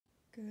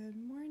Good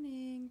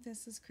morning,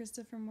 this is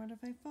Krista from What If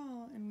I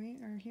Fall, and we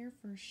are here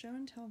for show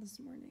and tell this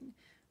morning.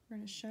 We're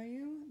going to show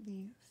you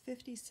the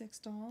 56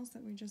 dolls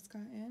that we just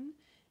got in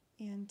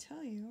and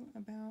tell you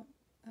about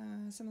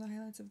some of the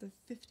highlights of the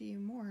 50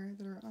 more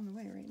that are on the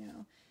way right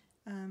now.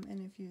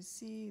 And if you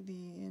see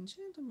the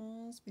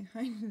Enchantimals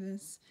behind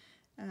this,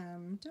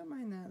 don't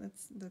mind that.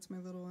 That's my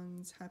little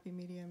one's happy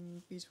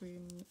medium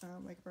between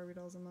like Barbie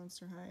dolls and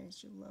Monster High.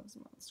 She loves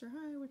Monster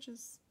High, which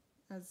is,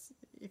 as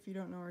if you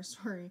don't know our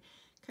story,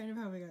 kind of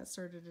how we got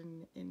started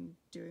in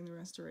doing the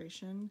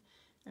restoration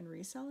and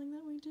reselling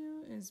that we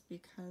do is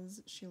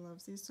because she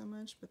loves these so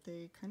much, but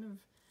they kind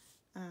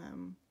of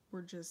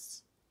were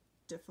just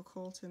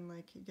difficult in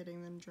like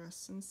getting them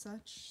dressed and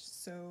such,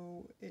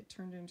 so it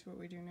turned into what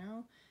we do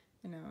now,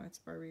 and now it's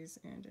Barbies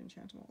and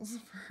Enchantimals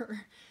for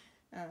her,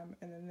 and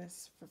then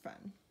this for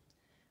fun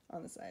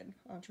on the side,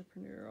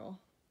 entrepreneurial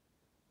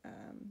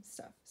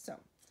stuff. So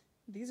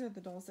these are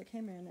the dolls that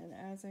came in, and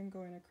as I'm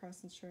going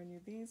across and showing you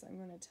these, I'm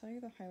going to tell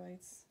you the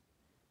highlights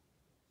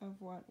of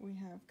what we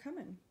have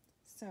coming.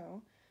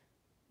 So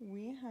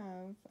we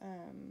have,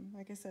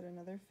 like I said,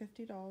 another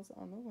 50 dolls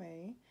on the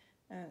way,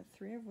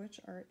 3 of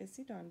which are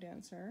Issy Dawn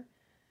Dancer,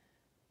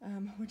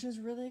 which is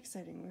really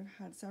exciting. We've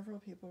had several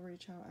people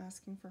reach out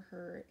asking for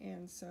her,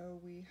 and so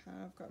we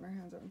have gotten our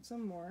hands on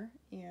some more,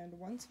 and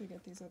once we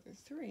get these other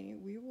 3,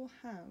 we will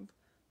have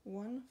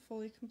one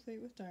fully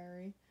complete with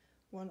diary,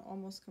 one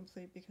almost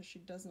complete because she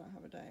does not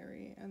have a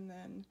diary, and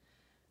then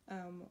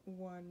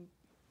one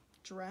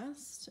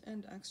dressed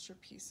and extra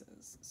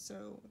pieces.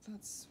 So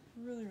that's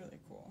really, really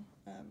cool.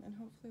 And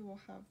hopefully we'll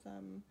have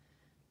them,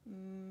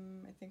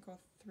 I think all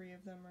 3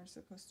 of them are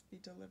supposed to be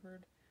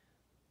delivered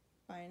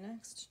by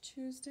next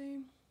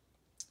Tuesday.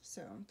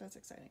 So that's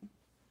exciting.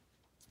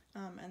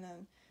 And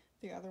then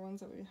the other ones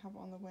that we have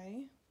on the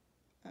way,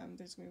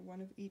 there's going to be one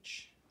of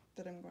each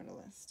that I'm going to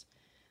list.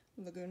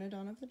 Laguna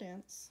Dawn of the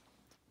Dance,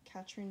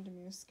 Katrine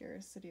Demuse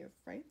Scary City of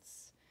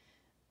Frights,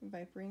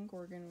 Viperine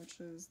Gorgon, which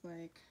is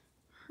like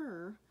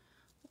her,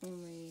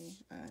 only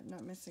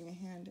not missing a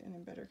hand and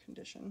in better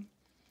condition,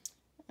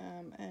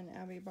 and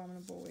Abby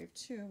Abominable Wave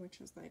 2,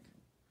 which is like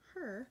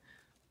her,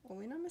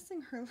 only not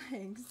missing her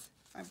legs.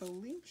 I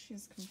believe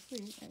she's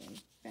complete and in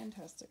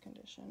fantastic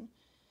condition.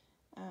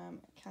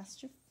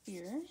 Cast Your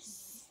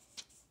Fierce,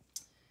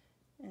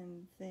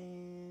 and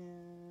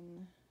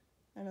then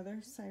another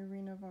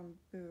Cyrena Von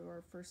Boo.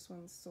 Our first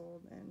one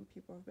sold and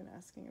people have been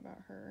asking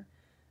about her.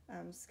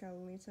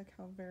 Scalita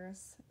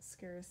Calveris,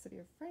 Scary City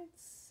of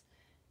Frights,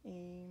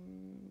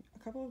 a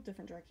couple of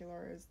different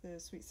Dracularas, the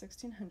Sweet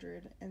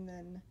 1600, and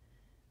then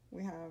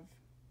we have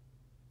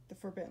the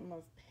Forbidden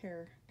Love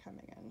pair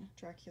coming in,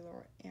 Dracula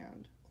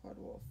and Claude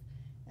Wolf.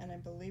 And I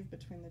believe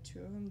between the 2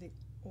 of them, the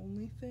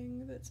only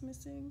thing that's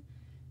missing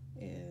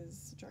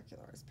is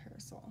Dracula's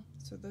Parasol.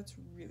 So that's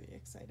really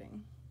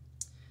exciting.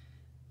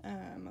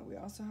 We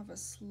also have a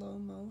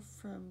slow-mo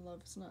from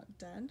Love's Not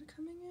Dead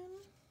coming in.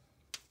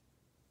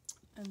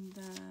 And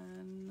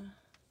then,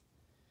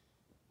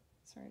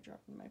 sorry,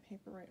 dropping my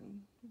paper right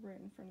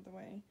in front of the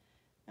way.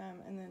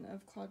 And then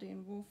of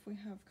Claudine Wolf, we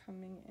have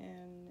coming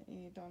in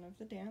a Dawn of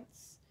the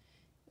Dance,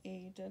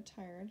 a Dead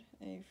Tired,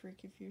 a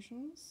Freaky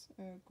Fusions,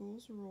 a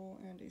Ghouls Rule,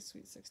 and a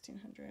Sweet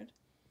 1600,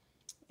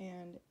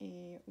 and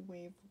a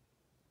Wave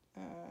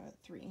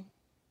 3.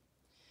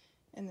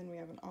 And then we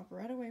have an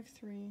Operetta Wave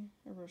 3,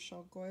 a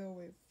Rochelle Goyle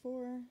Wave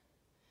 4,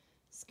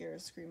 Scare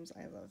Screams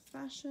I Love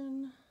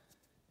Fashion,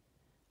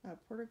 a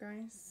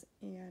Portergeist,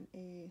 and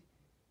a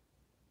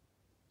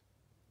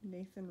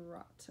Nathan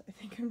Rott. I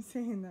think I'm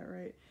saying that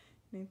right.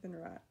 Nathan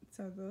Rott.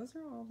 So those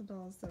are all the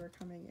dolls that are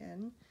coming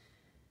in.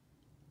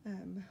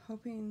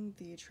 Hoping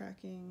the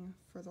tracking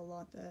for the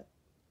lot that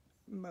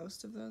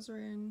most of those are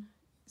in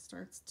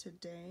starts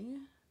today,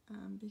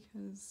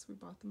 because we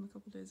bought them a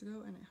couple days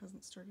ago and it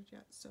hasn't started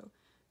yet. So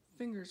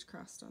fingers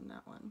crossed on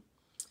that one.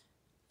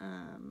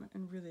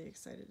 And really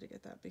excited to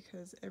get that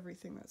because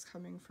everything that's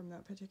coming from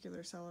that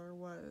particular seller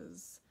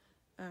was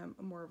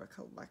more of a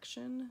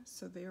collection,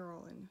 so they are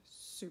all in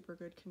super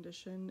good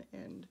condition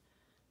and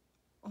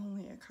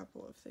only a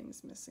couple of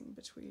things missing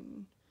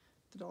between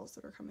the dolls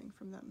that are coming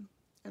from them,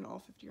 and all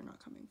 50 are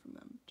not coming from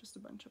them, just a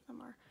bunch of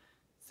them are.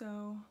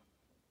 So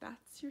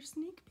that's your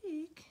sneak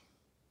peek.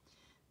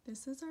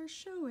 This is our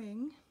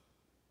showing,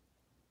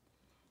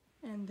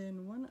 and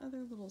then one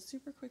other little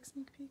super quick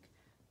sneak peek,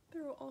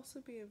 there will also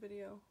be a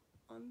video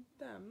on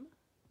them,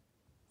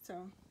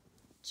 so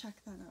check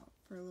that out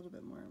for a little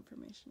bit more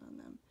information on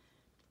them.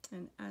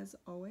 And as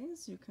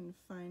always, you can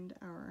find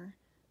our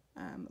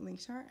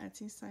link to our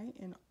Etsy site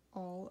in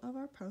all of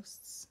our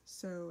posts,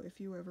 so if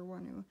you ever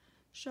want to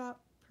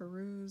shop,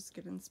 peruse,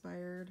 get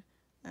inspired,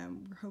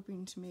 we're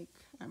hoping to make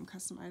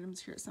custom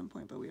items here at some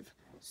point, but we have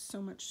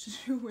so much to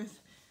do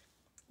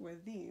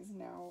with these.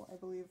 Now I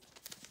believe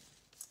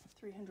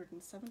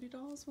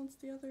 $370 once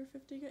the other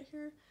 50 get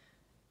here.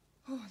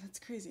 Oh, that's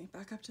crazy.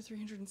 Back up to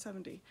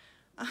 370.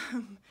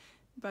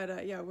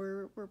 But yeah,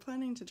 we're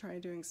planning to try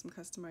doing some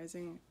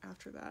customizing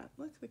after that.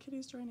 Look, the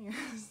kitty's joining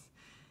us.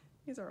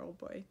 He's our old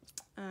boy.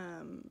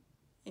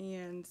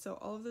 And so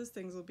all of those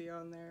things will be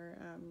on there.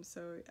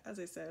 So as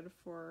I said,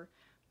 for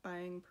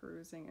buying,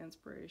 perusing,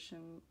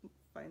 inspiration,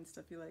 find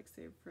stuff you like,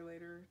 save for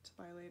later to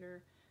buy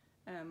later.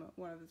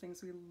 One of the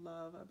things we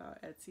love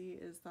about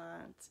Etsy is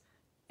that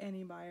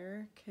any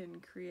buyer can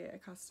create a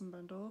custom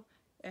bundle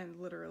and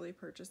literally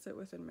purchase it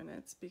within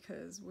minutes,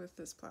 because with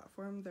this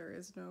platform there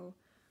is no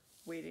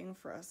waiting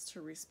for us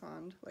to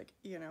respond. Like,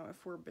 you know,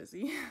 if we're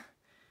busy,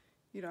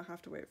 you don't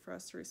have to wait for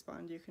us to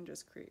respond. You can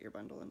just create your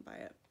bundle and buy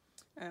it.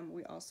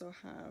 We also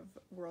have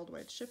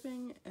worldwide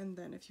shipping, and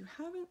then if you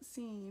haven't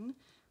seen,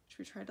 which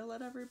we try to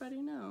let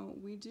everybody know,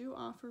 we do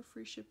offer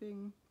free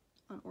shipping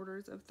on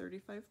orders of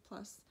 35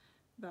 plus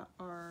that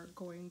are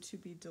going to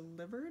be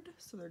delivered,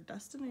 so their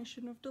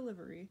destination of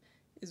delivery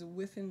is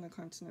within the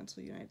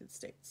continental United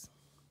States.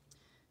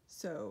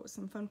 So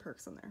some fun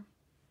perks on there.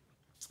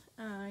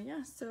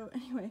 Yeah, so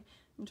anyway,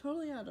 I'm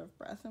totally out of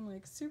breath. I'm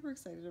like super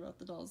excited about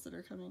the dolls that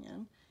are coming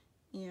in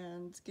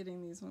and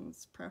getting these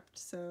ones prepped.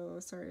 So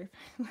sorry if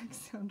I like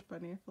sound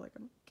funny. I feel like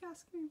I'm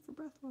gasping for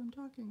breath while I'm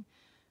talking.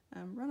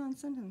 Run on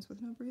sentence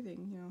with no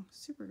breathing, you know,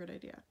 super good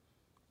idea.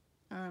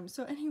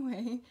 So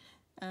anyway,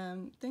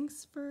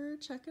 thanks for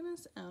checking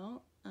us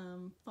out,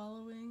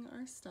 following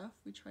our stuff.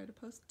 We try to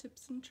post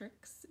tips and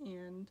tricks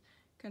and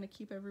kind of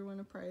keep everyone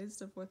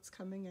apprised of what's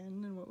coming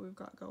in and what we've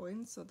got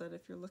going, so that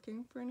if you're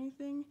looking for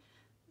anything,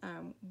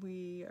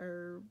 we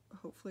are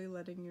hopefully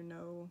letting you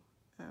know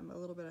a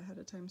little bit ahead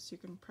of time so you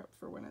can prep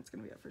for when it's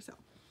going to be up for sale.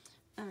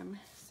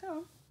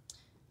 So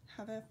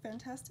have a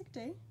fantastic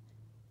day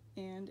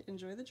and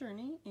enjoy the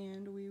journey,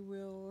 and we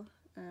will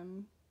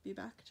be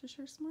back to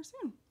share some more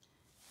soon.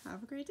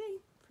 Have a great day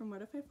from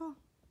What If I Fall.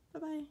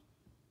 Bye-bye.